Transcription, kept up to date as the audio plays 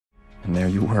And there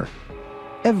you were.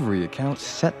 Every account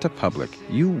set to public.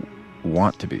 You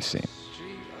want to be seen,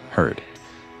 heard,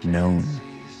 known.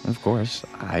 Of course,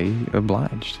 I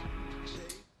obliged.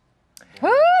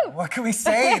 Woo! What can we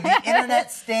say? The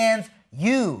internet stands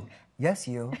you. Yes,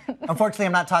 you. Unfortunately,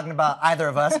 I'm not talking about either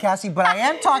of us, Cassie, but I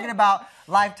am talking about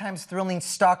Lifetime's thrilling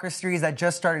stalker series that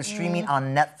just started streaming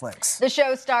on Netflix. The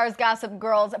show stars Gossip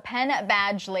Girl's Penn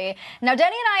Badgley. Now,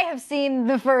 Denny and I have seen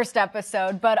the first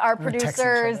episode, but our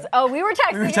producers... we were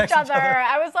texting each other.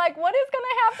 I was like, what is going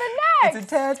to happen next?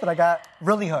 It's intense, but I got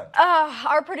really hooked.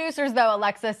 Our producers, though,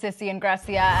 Alexa, Sissy, and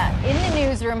Grecia, in the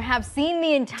newsroom, have seen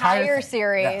the entire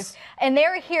series, yes. And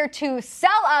they're here to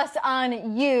sell us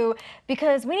on you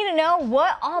because we need to know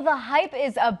what all the hype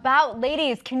is about.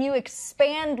 Ladies, can you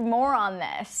expand more on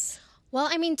this? Well,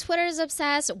 I mean, Twitter's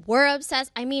obsessed. We're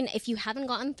obsessed. I mean, if you haven't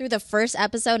gotten through the first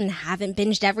episode and haven't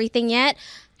binged everything yet,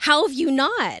 how have you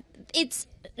not? It's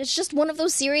just one of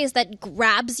those series that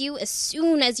grabs you as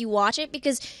soon as you watch it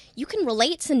because you can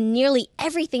relate to nearly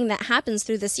everything that happens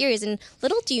through the series. And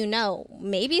little do you know,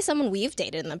 maybe someone we've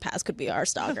dated in the past could be our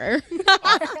stalker.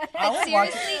 It's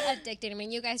seriously addicting. I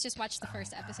mean, you guys just watched the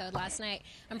first episode last night.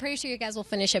 I'm pretty sure you guys will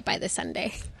finish it by this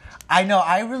Sunday. I know.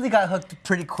 I really got hooked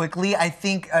pretty quickly. I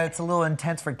think it's a little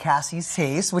intense for Cassie's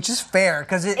taste, which is fair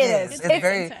because it is.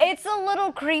 It's a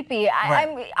little creepy.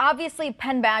 I'm obviously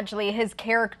Penn Badgley, his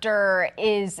character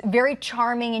is very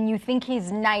charming and you think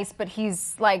he's nice, but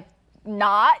he's like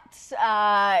not.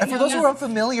 And for those who are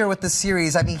unfamiliar with the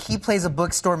series, I mean, he plays a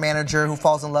bookstore manager who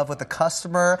falls in love with a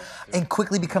customer and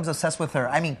quickly becomes obsessed with her.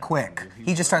 I mean, quick.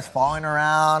 He just starts following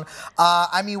around.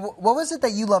 I mean, what was it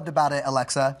that you loved about it,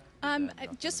 Alexa?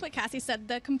 Just what Cassie said,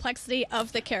 the complexity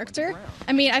of the character.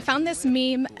 I mean, I found this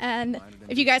meme, and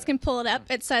if you guys can pull it up,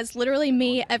 it says literally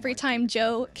me every time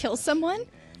Joe kills someone.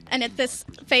 And it's this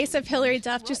face of Hilary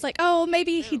Duff just like, oh,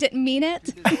 maybe he didn't mean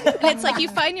it. And it's like you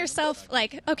find yourself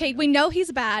like, okay, we know he's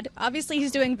bad. Obviously,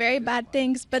 he's doing very bad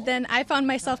things. But then I found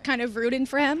myself kind of rooting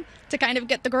for him to kind of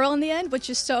get the girl in the end, which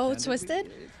is so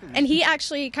twisted. And he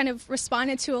actually kind of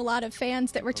responded to a lot of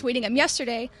fans that were tweeting him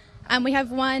yesterday. We have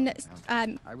one,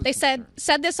 they said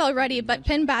this already, but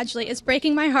Penn Badgley is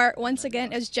breaking my heart once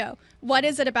again as Joe. What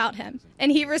is it about him?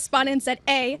 And he responded and said,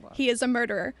 A, he is a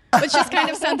murderer, which just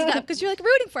kind of sums it up because you're like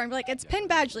rooting for him. You're like, it's Penn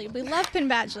Badgley. We love Penn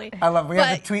Badgley. I love it. We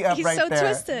have the tweet up right there. He's so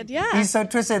twisted, yeah. He's so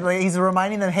twisted. Like, he's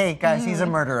reminding them, hey, guys, he's a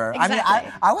murderer. Exactly. I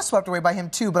mean, I was swept away by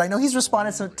him too, but I know he's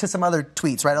responded to some other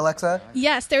tweets, right, Alexa?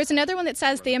 Yes, there's another one that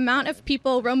says the amount of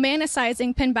people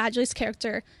romanticizing Penn Badgley's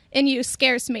character in you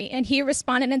scares me. And he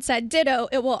responded and said, ditto,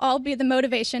 it will all be the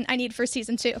motivation I need for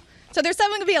season 2. So there's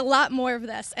going to be a lot more of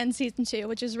this in season 2,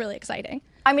 which is really exciting.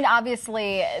 I mean,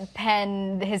 obviously,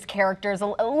 Penn, his character is a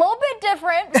little bit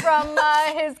different from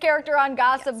his character on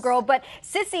Gossip Girl. But,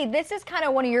 Sissy, this is kind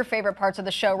of one of your favorite parts of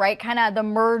the show, right? Kind of the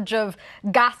merge of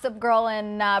Gossip Girl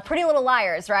and Pretty Little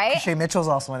Liars, right? Shay Mitchell's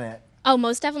also in it. Oh,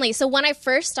 most definitely. So when I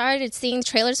first started seeing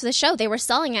trailers for the show, they were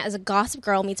selling it as a Gossip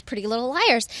Girl meets Pretty Little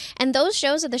Liars. And those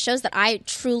shows are the shows that I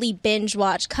truly binge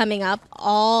watched coming up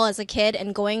all as a kid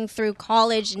and going through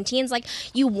college and teens. Like,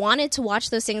 you wanted to watch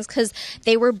those things because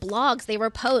they were blogs, they were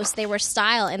posts, they were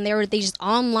style, and they were just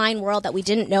online world that we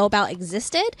didn't know about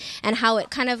existed and how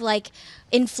it kind of like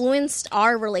influenced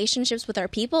our relationships with our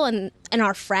people and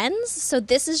our friends. So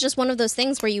this is just one of those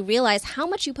things where you realize how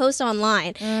much you post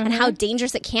online and how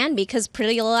dangerous it can be, because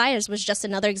Pretty Little Liars was just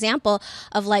another example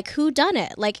of like who done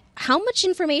it. Like, how much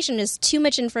information is too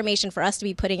much information for us to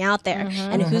be putting out there,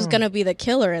 and who's going to be the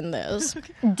killer in those?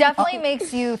 Definitely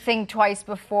makes you think twice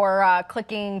before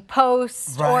clicking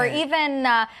post, or even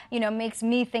makes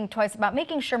me think twice about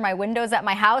making sure my windows at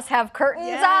my house have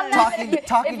curtains on them.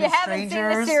 Talking if you to haven't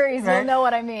strangers, seen the series, right? you'll know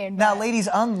what I mean. Now, ladies,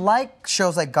 unlike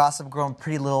shows like Gossip Girl and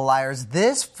Pretty Little Liars,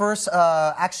 this first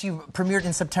actually premiered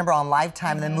in September on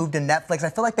Lifetime and then moved to Netflix. I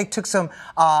feel like they took some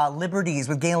liberties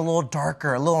with getting a little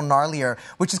darker, a little gnarlier,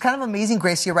 which is kind of amazing,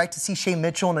 Gracie, right, to see Shay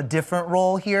Mitchell in a different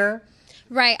role here.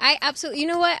 Right, I absolutely. You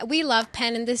know what? We love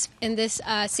Penn in this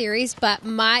series, but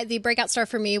the breakout star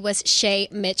for me was Shay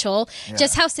Mitchell. Yeah.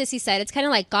 Just how Sissy said, it's kind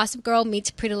of like Gossip Girl meets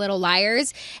Pretty Little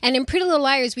Liars. And in Pretty Little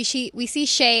Liars, we see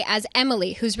Shay as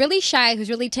Emily, who's really shy, who's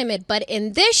really timid. But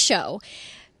in this show,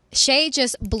 Shay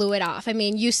just blew it off. I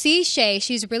mean, you see Shay,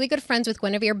 she's really good friends with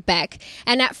Guinevere Beck.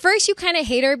 And at first you kind of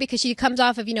hate her because she comes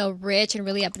off of, rich and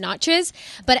really obnoxious.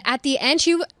 But at the end,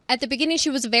 at the beginning, she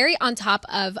was very on top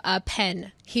of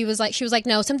Penn. She was like,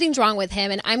 no, something's wrong with him,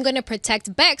 and I'm going to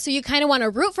protect Beck. So you kind of want to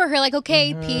root for her, like,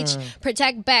 okay, Peach,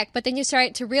 protect Beck. But then you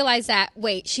start to realize that,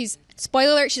 wait,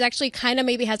 spoiler alert, she's actually kind of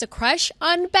maybe has a crush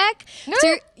on Beck.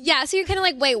 So you're kind of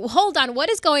like, wait, hold on, what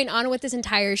is going on with this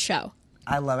entire show?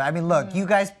 I love it. I mean, look, you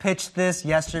guys pitched this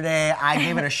yesterday. I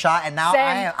gave it a shot, and now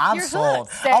Same. I'm You're sold.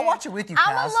 Same. I'll watch it with you, Cass.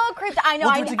 I'm a little creeped. I know.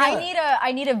 We'll do it together.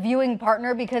 I need a viewing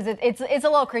partner because it's a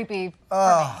little creepy.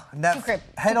 Oh, creepy.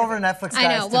 Head over to Netflix, guys.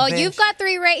 I know. to Well, binge. you've got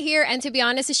 3 right here, and to be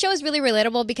honest, the show is really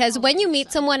relatable because when you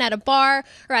meet someone at a bar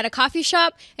or at a coffee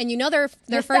shop and you know their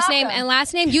first name and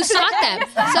last name, you stalk them.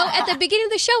 So at the beginning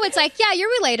of the show, it's like, yeah, you're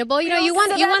relatable. You know, you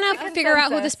want to figure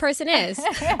out who this person is.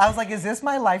 I was like, is this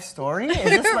my life story? Is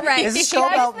this, Right. is this show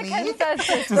about me?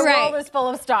 The world is full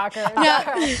of stalkers. No.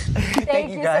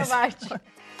 Thank you guys. so much.